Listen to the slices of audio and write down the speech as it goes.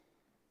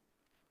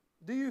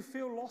Do you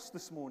feel lost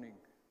this morning?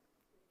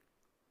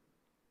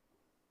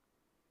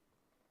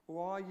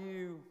 Or are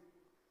you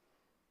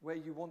where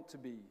you want to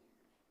be?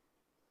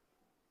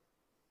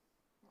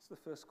 That's the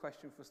first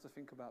question for us to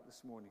think about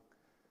this morning.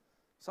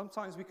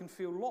 Sometimes we can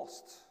feel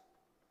lost,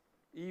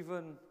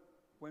 even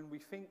when we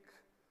think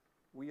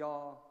we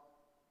are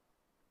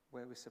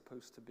where we're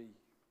supposed to be.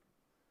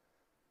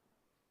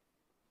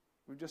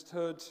 We've just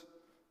heard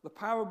the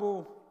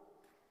parable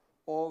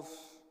of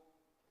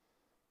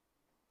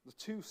the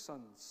two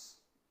sons.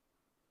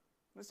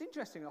 And it's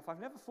interesting enough, I've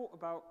never thought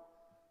about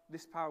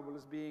this parable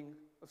as being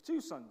of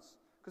two sons,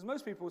 because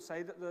most people would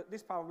say that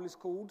this parable is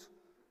called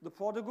the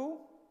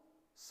prodigal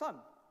son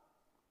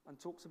and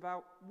talks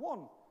about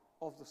one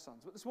of the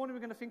sons. But this morning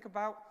we're going to think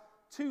about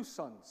two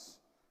sons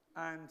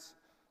and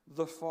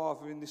the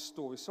father in this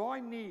story. So I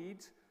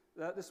need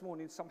this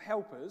morning some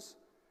helpers.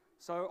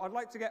 So I'd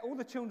like to get all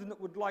the children that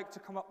would like to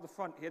come up the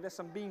front here. There's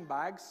some bean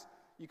bags.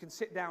 You can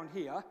sit down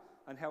here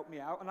and help me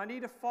out. And I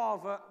need a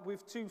father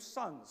with two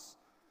sons.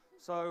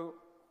 So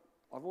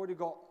I've already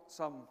got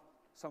some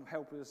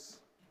helpers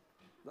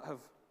that have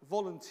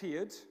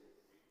volunteered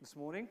this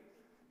morning.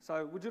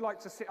 So would you like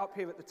to sit up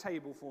here at the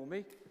table for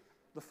me?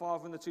 The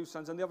father and the two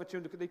sons. And the other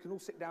children, they can all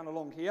sit down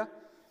along here.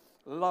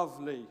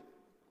 Lovely.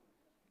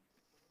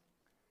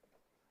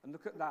 And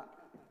look at that.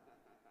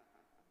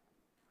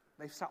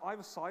 They've sat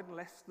either side and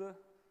left the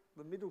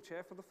middle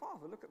chair for the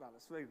father. Look at that.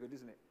 That's very good,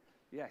 isn't it?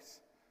 Yes.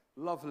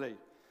 Lovely.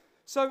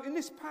 So in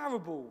this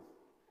parable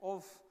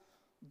of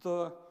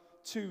the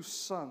two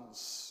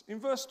sons, in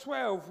verse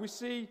 12, we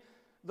see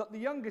that the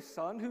youngest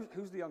son,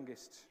 who's the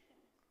youngest?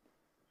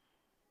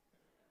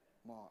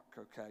 Mark,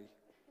 okay.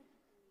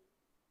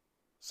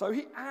 So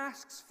he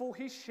asks for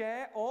his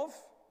share of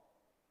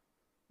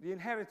the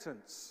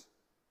inheritance.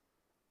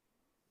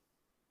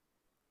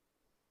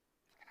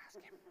 You can ask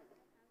him.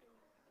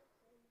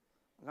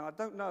 Now, I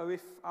don't know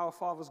if our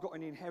father's got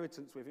any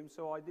inheritance with him,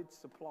 so I did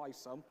supply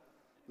some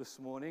this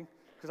morning,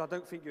 because I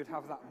don't think you'd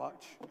have that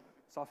much.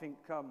 So I think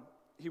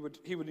he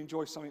would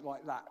enjoy something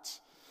like that.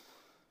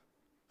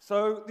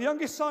 So the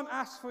youngest son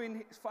asked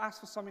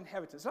for some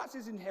inheritance. That's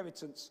his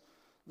inheritance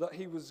that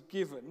he was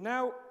given.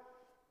 Now,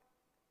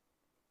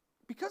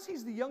 because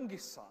he's the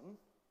youngest son,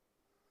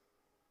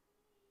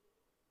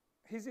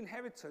 his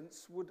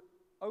inheritance he would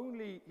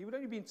only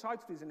be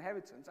entitled to his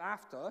inheritance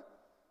after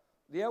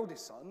the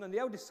eldest son, and the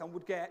eldest son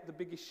would get the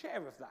biggest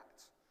share of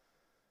that.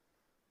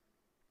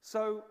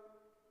 So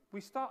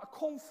we start a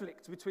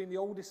conflict between the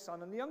oldest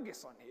son and the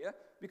youngest son here,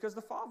 because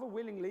the father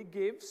willingly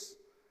gives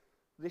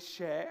this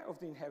share of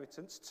the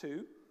inheritance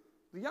to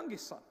the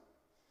youngest son.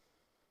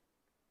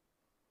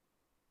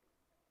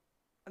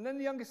 And then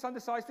the youngest son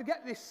decides to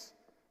get this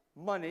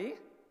money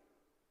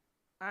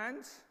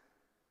and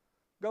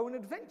go on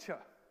adventure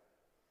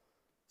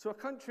to a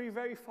country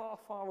very far,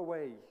 far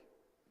away.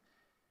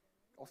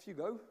 Off you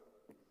go.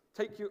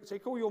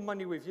 Take all your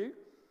money with you.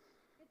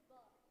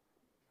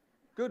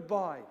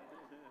 Goodbye.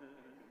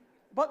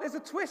 But there's a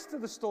twist to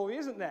the story,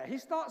 isn't there? He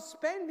starts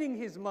spending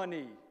his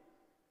money.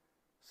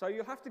 So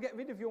you'll have to get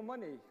rid of your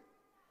money.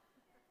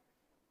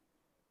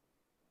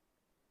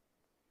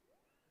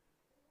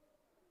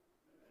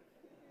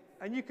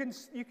 And you can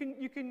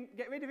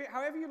get rid of it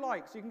however you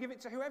like. So you can give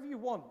it to whoever you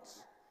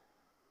want.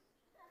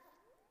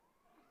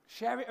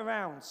 Share it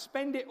around.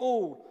 Spend it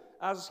all,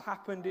 as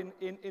happened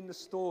in the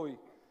story.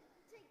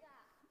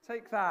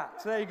 Take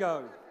that. There you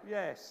go.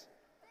 Yes.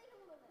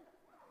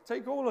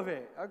 Take all of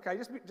it. Okay,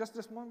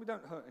 just mind we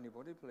don't hurt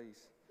anybody,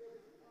 please.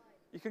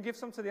 You can give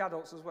some to the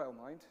adults as well,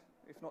 mind.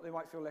 If not, they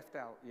might feel left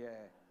out. Yeah.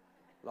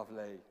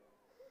 Lovely.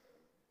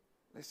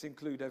 Let's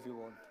include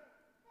everyone.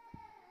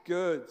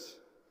 Good.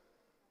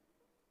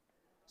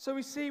 So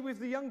we see with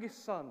the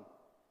youngest son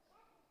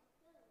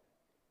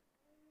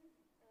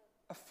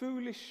a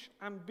foolish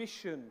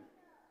ambition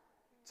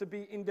to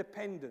be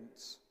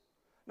independent.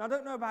 Now, I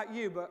don't know about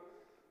you, but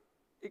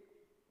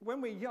when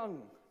we're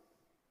young,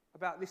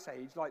 about this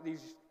age, like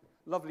these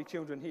lovely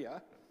children here,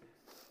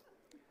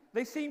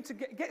 they seem to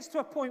gets to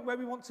a point where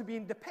we want to be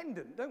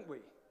independent, don't we?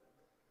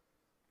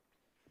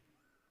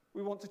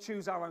 We want to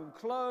choose our own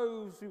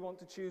clothes, we want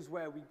to choose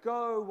where we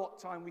go, what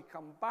time we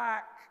come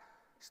back.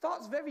 It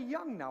starts very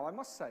young now, I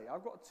must say.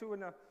 I've got a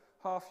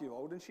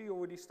 2.5-year-old, and she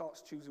already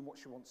starts choosing what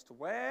she wants to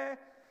wear,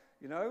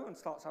 and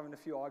starts having a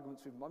few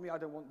arguments with Mummy. I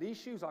don't want these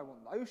shoes, I want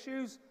those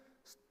shoes.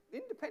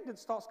 Independence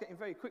starts getting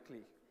very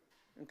quickly.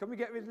 And can we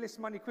get rid of this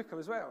money quicker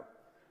as well?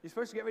 You're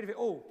supposed to get rid of it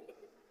all.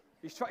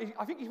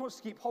 I think he wants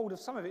to keep hold of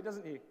some of it,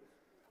 doesn't he?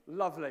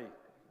 Lovely.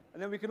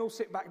 And then we can all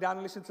sit back down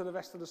and listen to the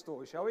rest of the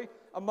story, shall we?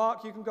 And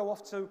Mark, you can go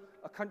off to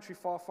a country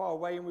far, far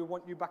away, and we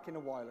want you back in a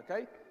while,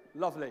 okay?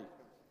 Lovely.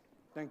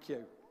 Thank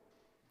you.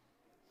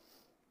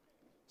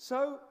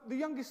 So the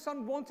youngest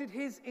son wanted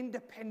his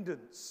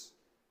independence.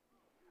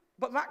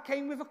 But that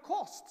came with a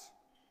cost.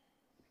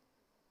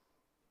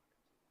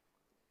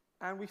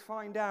 And we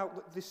find out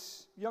that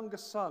this younger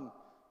son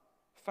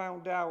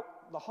found out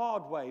the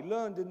hard way,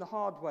 learned in the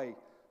hard way,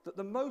 that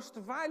the most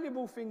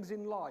valuable things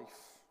in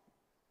life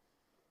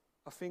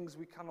are things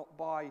we cannot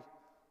buy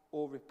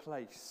or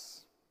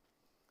replace.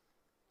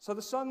 So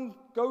the son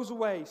goes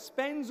away,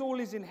 spends all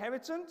his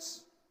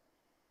inheritance,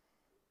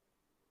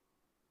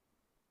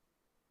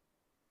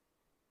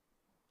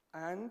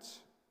 and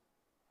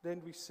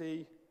then we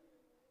see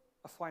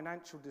a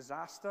financial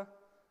disaster,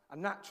 a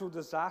natural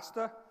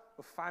disaster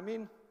of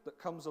famine that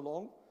comes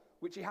along,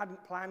 which he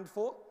hadn't planned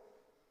for.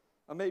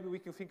 And maybe we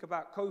can think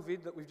about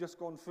COVID that we've just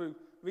gone through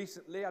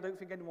recently. I don't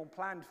think anyone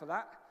planned for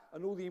that,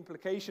 and all the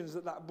implications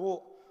that that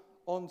brought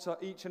onto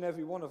each and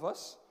every one of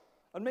us.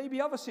 And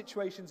maybe other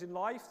situations in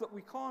life that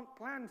we can't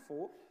plan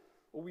for,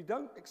 or we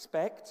don't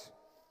expect,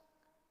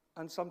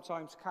 and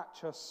sometimes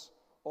catch us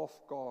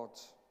off guard.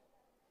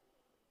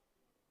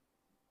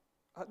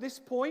 At this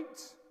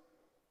point,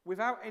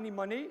 without any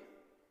money,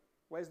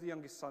 where's the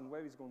youngest son?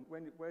 Where he's gone?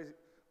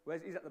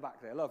 He's at the back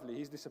there. Lovely,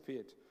 he's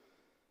disappeared.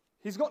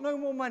 He's got no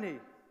more money.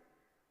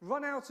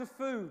 Run out of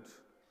food.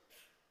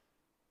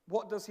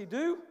 What does he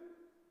do?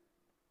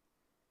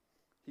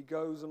 He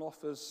goes and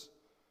offers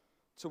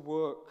to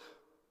work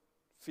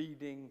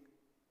feeding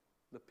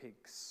the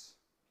pigs.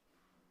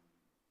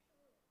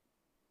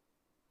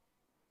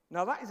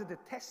 Now that is a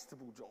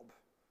detestable job,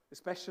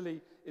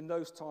 especially in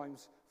those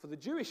times for the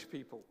Jewish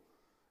people.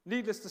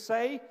 Needless to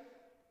say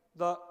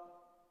that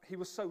he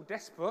was so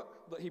desperate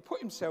that he put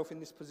himself in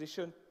this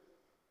position.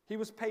 He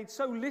was paid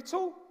so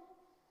little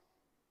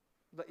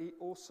that he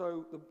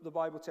also, the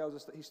Bible tells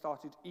us that he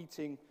started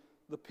eating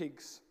the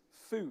pigs'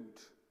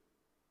 food.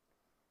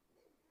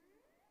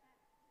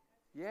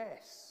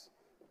 Yes,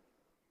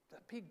 the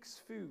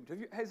pig's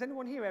food. Has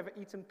anyone here ever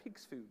eaten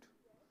pig's food?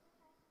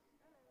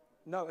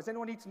 No. Has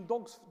anyone eaten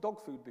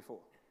dog food before?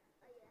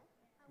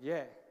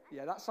 Yeah,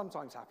 that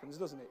sometimes happens,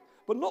 doesn't it?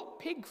 But not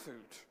pig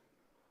food.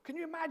 Can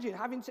you imagine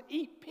having to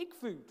eat pig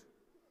food?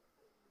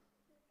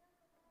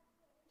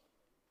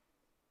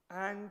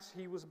 And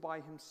he was by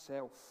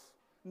himself.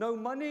 No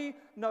money,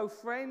 no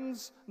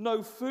friends,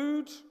 no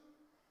food,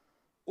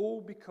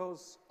 all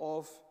because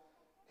of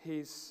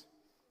his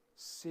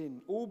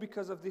sin, all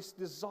because of this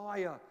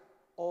desire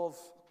of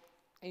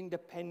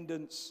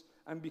independence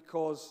and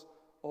because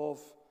of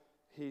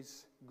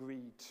his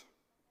greed.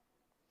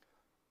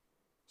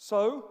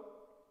 So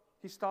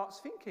he starts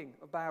thinking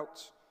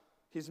about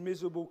his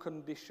miserable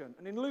condition.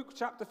 And in Luke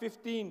chapter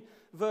 15,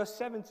 verse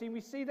 17,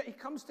 we see that he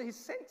comes to his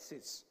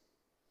senses.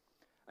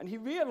 And he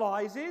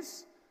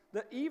realizes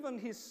that even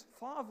his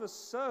father's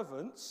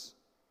servants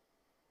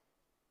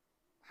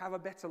have a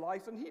better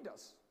life than he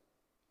does.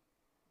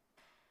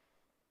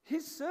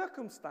 His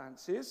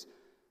circumstances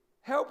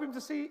help him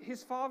to see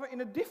his father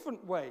in a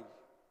different way.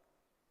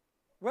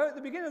 Where at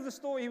the beginning of the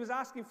story he was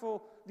asking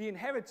for the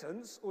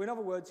inheritance, or in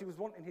other words, he was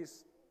wanting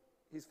his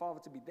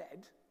father to be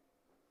dead.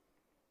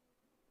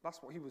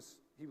 That's what he was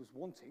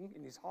wanting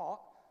in his heart,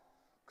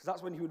 because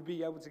that's when he would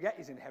be able to get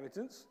his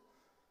inheritance.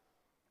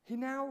 He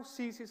now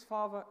sees his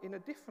father in a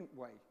different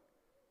way.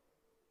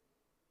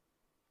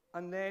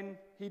 And then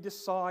he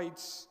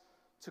decides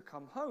to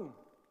come home.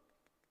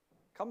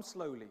 Come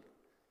slowly.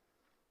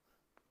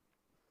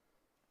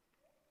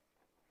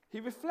 He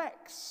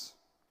reflects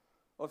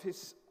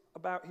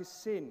about his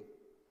sin.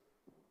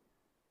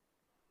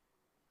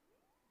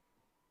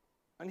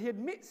 And he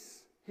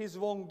admits his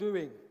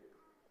wrongdoing.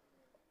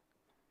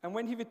 And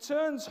when he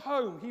returns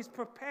home, he's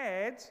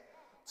prepared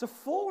to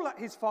fall at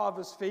his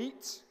father's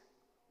feet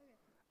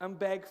and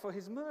beg for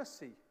his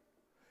mercy.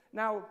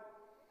 Now,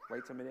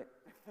 wait a minute.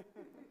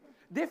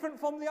 Different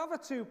from the other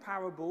two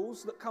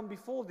parables that come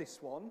before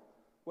this one,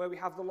 where we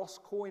have the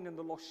lost coin and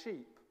the lost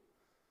sheep,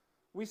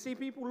 we see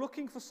people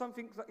looking for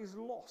something that is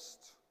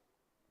lost.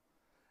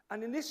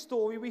 And in this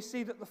story, we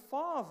see that the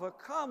father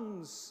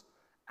comes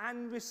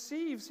and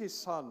receives his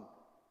son.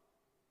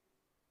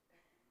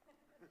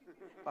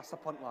 That's the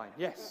punt line,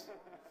 yes.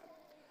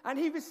 And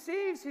he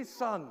receives his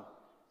son.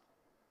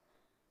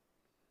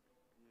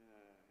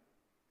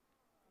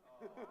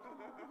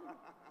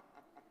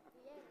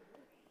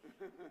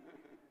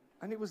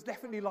 And it was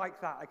definitely like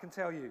that, I can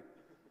tell you.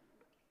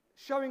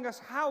 Showing us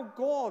how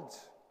God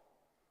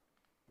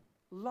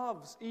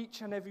loves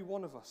each and every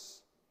one of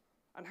us.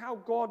 And how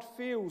God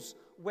feels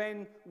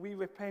when we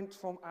repent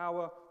from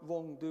our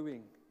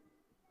wrongdoing.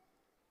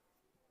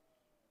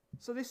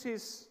 So this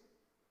is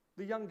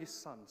the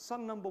youngest son,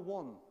 son number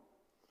one.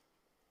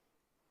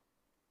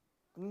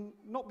 And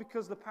not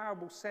because the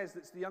parable says that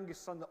it's the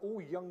youngest son, that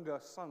all younger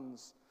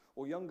sons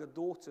or younger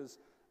daughters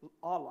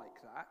are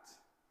like that.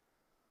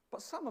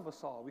 But some of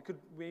us are.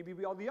 Maybe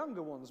we are the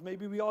younger ones.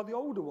 Maybe we are the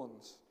older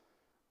ones.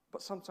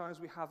 But sometimes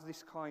we have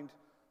this kind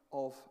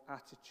of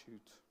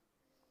attitude.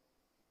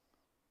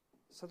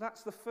 So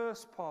that's the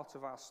first part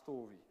of our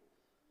story.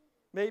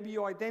 Maybe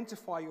you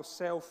identify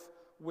yourself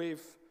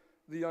with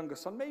the younger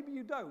son. Maybe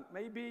you don't.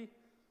 Maybe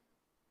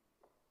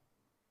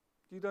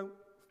you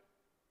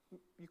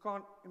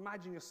can't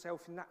imagine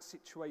yourself in that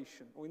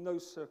situation or in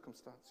those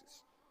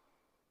circumstances.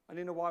 And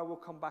in a while we'll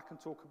come back and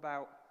talk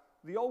about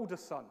the older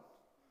son.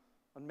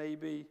 And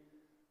maybe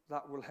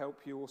that will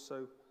help you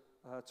also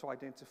to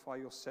identify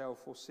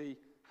yourself or see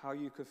how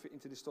you could fit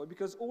into this story.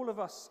 Because all of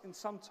us, in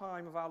some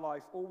time of our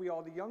life, or we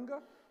are the younger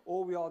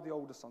or we are the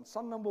older son.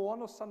 Son number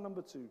one or son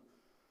number two.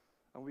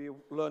 And we'll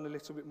learn a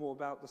little bit more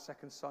about the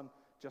second son,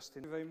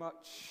 Justin. Thank you very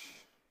much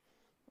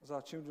as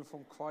our Children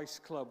from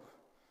Christ Club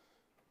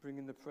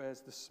bringing the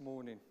prayers this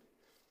morning.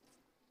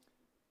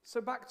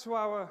 So back to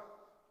our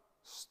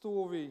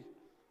story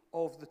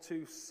of the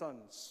two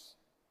sons.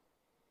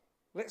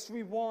 Let's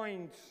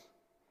rewind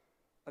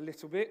a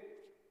little bit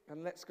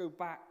and let's go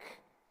back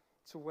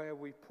to where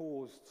we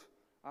paused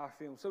our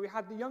film. So we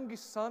had the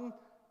youngest son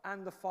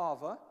and the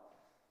father,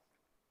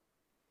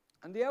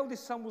 and the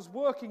eldest son was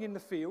working in the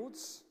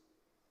fields.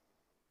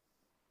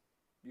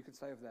 You can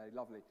stay over there,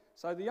 lovely.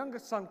 So the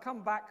youngest son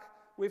come back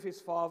with his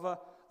father.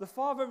 The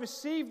father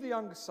received the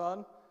younger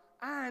son,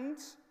 and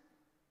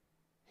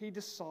he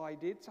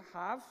decided to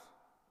have,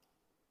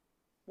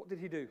 what did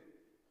he do?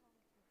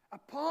 A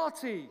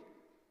party.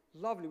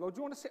 Lovely. Well, do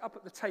you want to sit up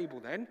at the table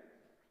then?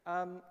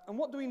 And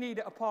what do we need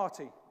at a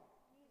party?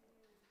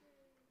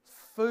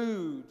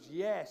 Food,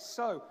 yes.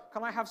 So,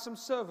 can I have some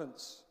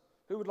servants?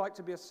 Who would like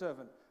to be a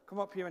servant? Come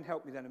up here and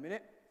help me then a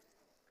minute.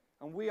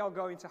 And we are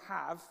going to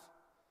have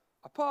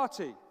a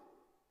party.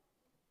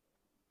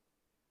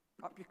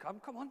 Up you come.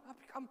 Come on, up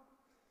you come.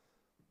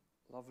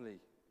 Lovely.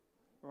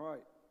 All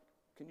right.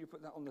 Can you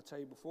put that on the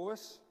table for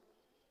us?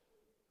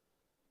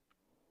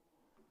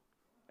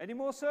 Any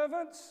more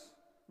servants?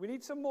 We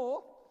need some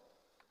more.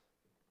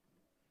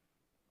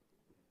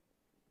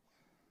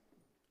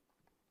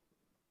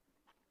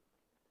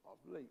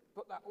 Lovely.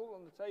 Put that all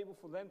on the table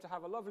for them to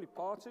have a lovely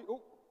party.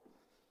 Oh,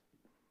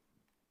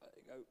 there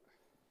you go.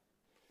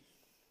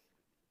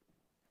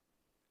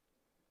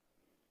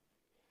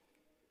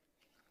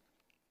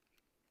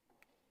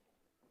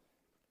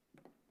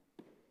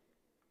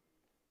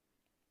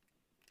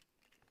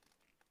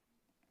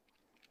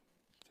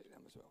 Take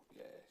them as well.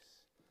 Yes.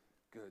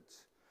 Good.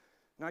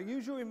 Now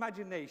use your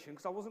imagination,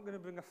 because I wasn't going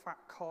to bring a fat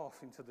calf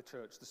into the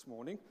church this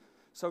morning.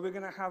 So we're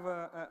going to have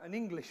an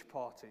English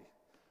party.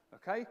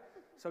 Okay?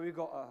 So we've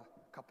got a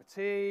cup of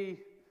tea,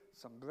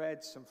 some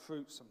bread, some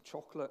fruit, some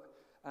chocolate,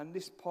 and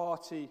this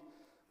party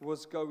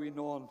was going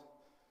on.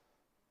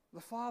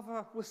 The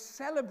father was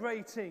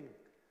celebrating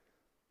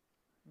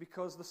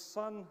because the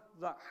son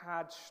that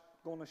had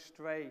gone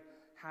astray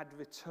had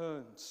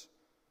returned.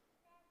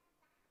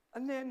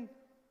 And then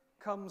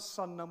comes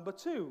son number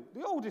 2,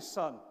 the oldest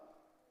son.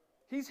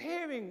 He's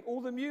hearing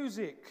all the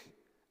music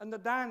and the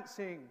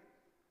dancing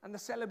and the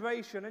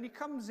celebration, and he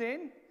comes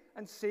in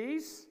and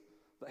sees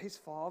that his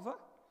father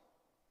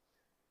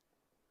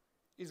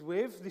is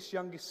with this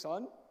youngest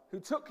son who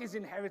took his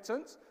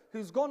inheritance,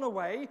 who's gone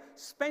away,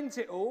 spent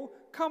it all,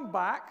 come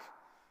back,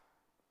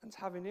 and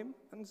having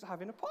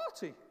a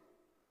party.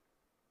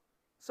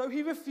 So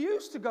he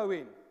refused to go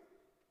in.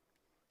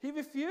 He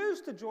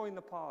refused to join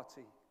the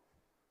party.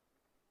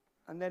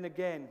 And then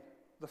again,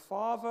 the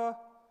father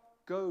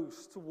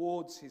goes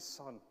towards his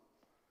son.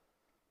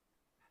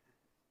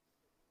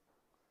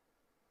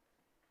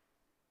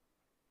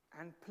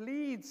 And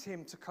pleads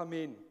him to come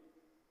in.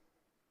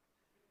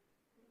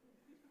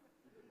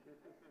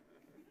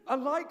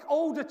 And like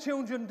older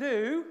children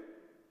do,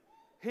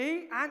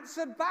 he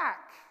answered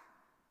back.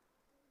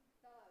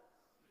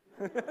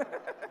 No.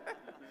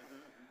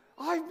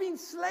 I've been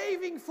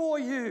slaving for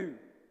you.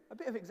 A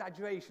bit of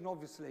exaggeration,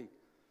 obviously,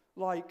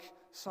 like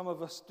some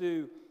of us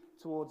do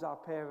towards our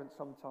parents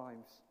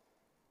sometimes.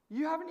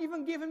 You haven't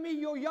even given me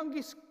your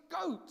youngest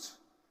goat,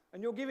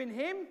 and you're giving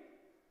him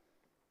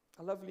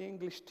a lovely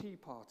English tea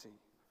party.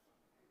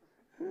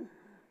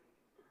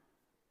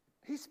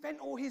 He spent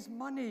all his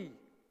money.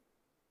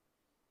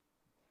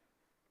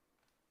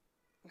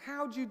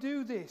 How do you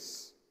do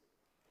this?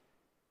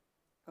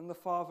 And the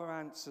father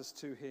answers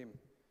to him,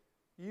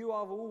 you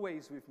are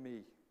always with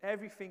me.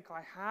 Everything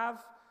I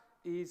have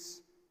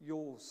is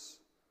yours.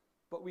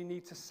 But we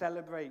need to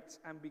celebrate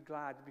and be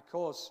glad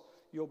because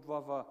your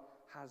brother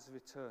has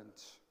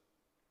returned.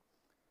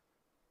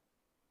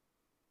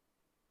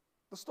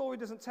 The story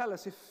doesn't tell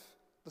us if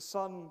the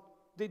son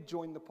did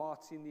join the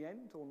party in the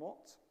end or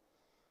not.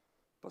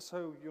 But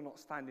so you're not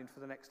standing for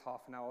the next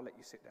half an hour, I'll let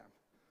you sit down.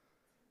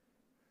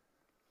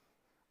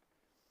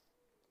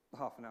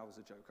 Half an hour was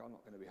a joke. I'm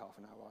not going to be half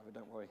an hour either,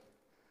 don't worry.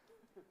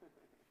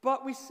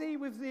 But we see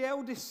with the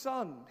eldest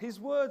son, his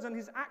words and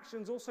his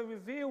actions also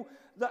reveal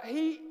that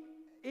he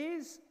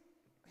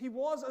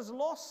was as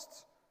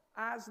lost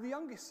as the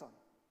youngest son.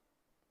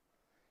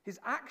 His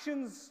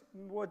actions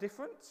were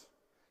different.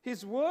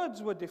 His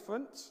words were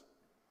different.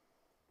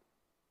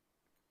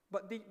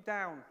 But deep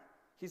down,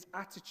 his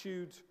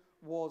attitude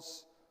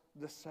was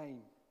the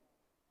same.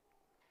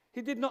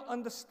 He did not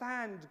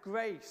understand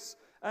grace.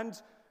 And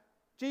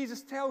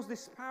Jesus tells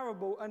this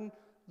parable, and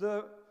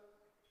the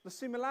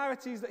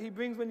similarities that he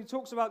brings when he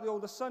talks about the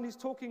older son, he's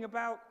talking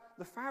about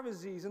the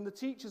Pharisees and the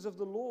teachers of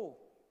the law.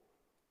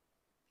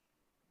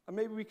 And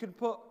maybe we could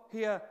put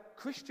here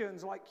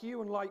Christians like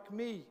you and like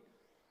me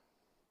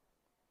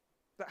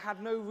that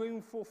had no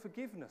room for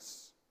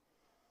forgiveness.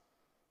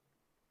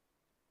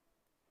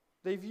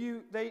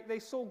 They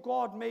saw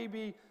God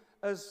maybe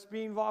as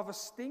being rather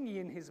stingy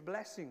in his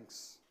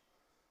blessings.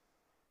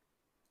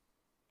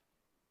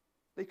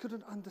 They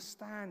couldn't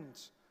understand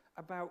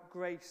about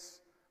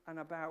grace and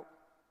about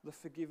the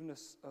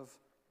forgiveness of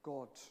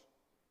God.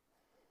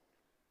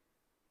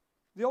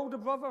 The older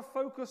brother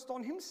focused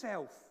on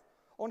himself,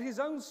 on his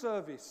own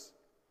service.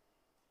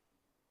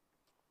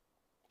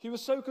 He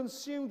was so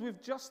consumed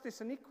with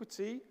justice and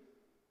equity,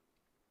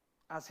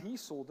 as he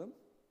saw them,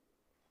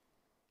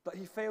 that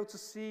he failed to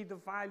see the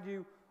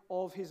value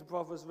of his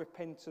brother's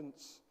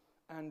repentance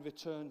and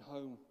return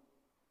home.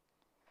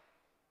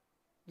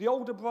 The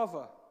older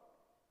brother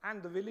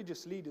and the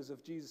religious leaders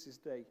of Jesus'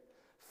 day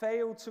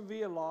failed to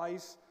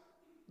realize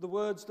the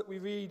words that we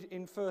read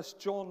in 1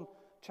 John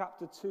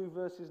chapter 2,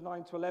 verses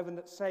 9 to 11,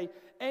 that say,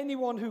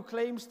 anyone who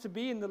claims to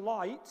be in the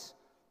light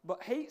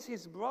but hates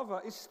his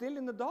brother is still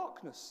in the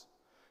darkness.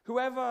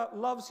 Whoever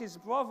loves his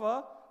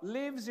brother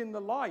lives in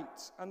the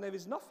light, and there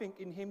is nothing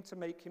in him to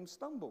make him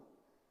stumble.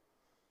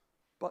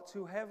 But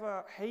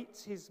whoever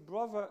hates his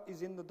brother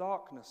is in the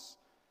darkness.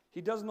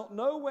 He does not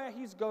know where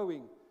he's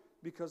going,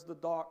 because the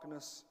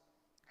darkness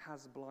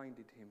has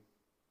blinded him.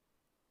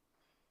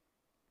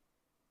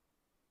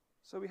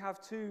 So we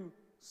have two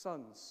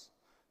sons,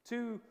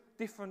 two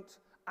different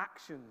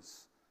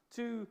actions,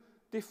 two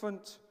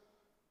different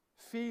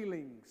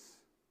feelings,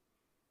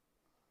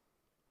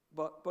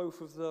 but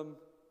both of them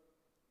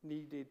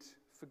needed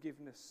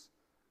forgiveness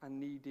and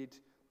needed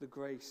the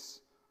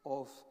grace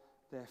of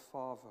their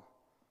father.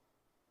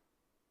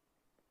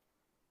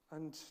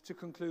 And to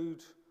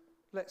conclude,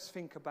 let's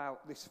think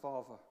about this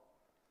father.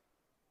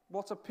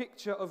 What a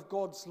picture of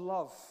God's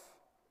love,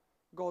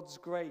 God's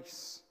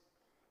grace,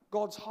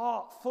 God's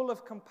heart full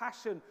of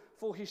compassion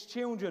for his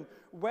children,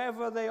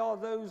 whether they are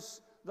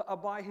those that are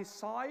by his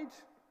side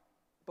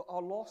but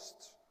are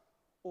lost,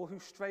 or who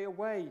stray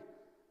away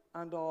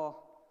and are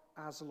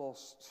as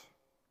lost.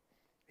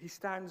 He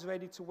stands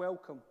ready to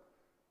welcome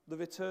the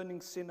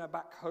returning sinner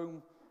back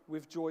home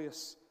with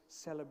joyous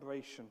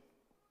celebration.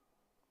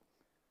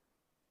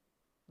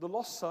 The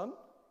lost son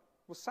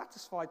was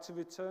satisfied to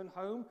return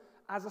home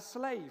as a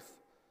slave,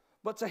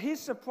 but to his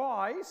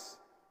surprise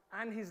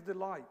and his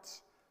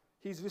delight,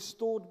 he's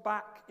restored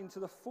back into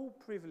the full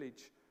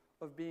privilege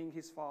of being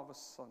his father's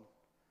son.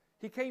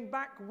 He came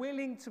back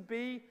willing to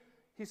be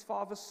his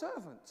father's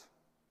servant,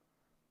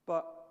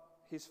 but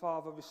his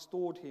father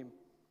restored him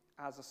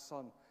as a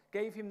son,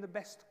 gave him the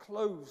best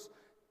clothes,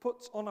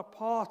 put on a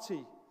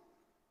party,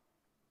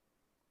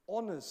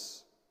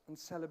 honors and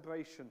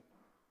celebration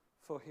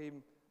for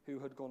him who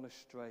had gone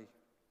astray.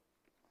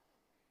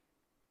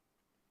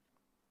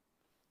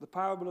 The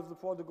parable of the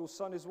prodigal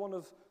son is one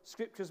of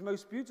Scripture's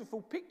most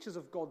beautiful pictures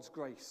of God's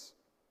grace.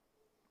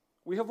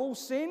 We have all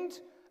sinned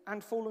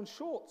and fallen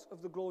short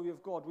of the glory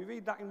of God. We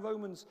read that in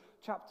Romans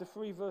chapter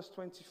 3, verse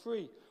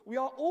 23. We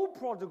are all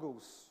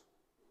prodigals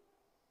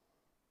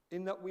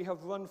in that we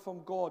have run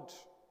from God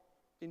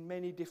in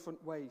many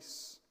different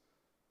ways.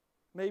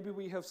 Maybe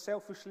we have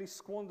selfishly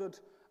squandered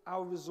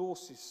our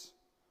resources.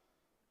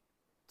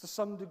 To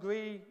some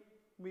degree,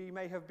 we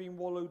may have been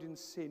wallowed in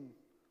sin.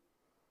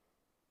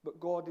 But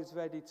God is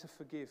ready to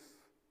forgive,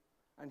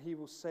 and he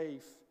will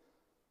save,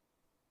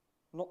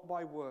 not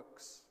by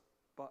works,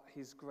 but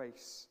his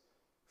grace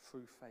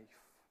through faith.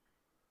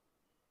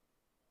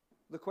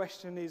 The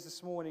question is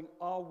this morning,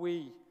 are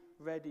we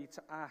ready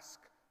to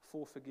ask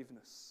for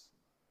forgiveness?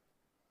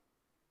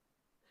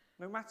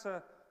 No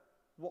matter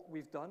what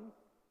we've done,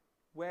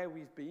 where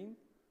we've been,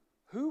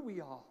 who we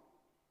are,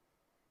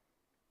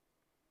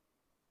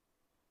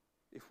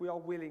 if we are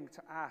willing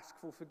to ask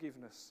for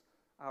forgiveness,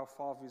 our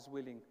Father is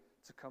willing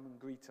to come and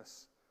greet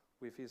us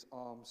with his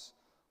arms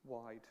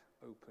wide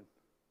open.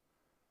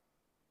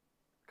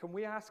 Can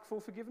we ask for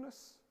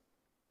forgiveness?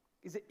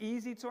 Is it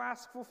easy to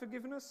ask for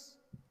forgiveness?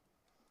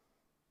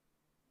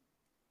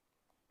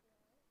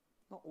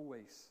 Not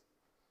always.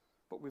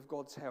 But with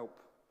God's help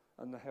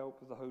and the help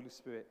of the Holy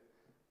Spirit,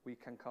 we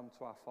can come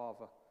to our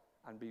Father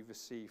and be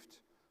received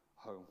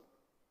home.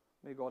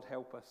 May God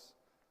help us,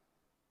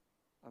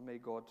 and may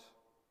God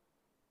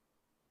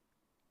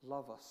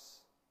love us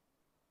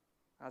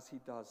as he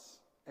does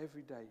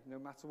every day, no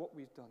matter what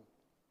we've done.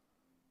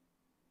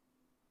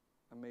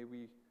 And may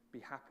we be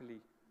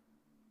happily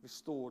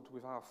restored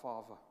with our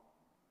Father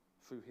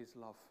through his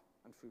love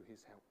and through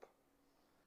his help.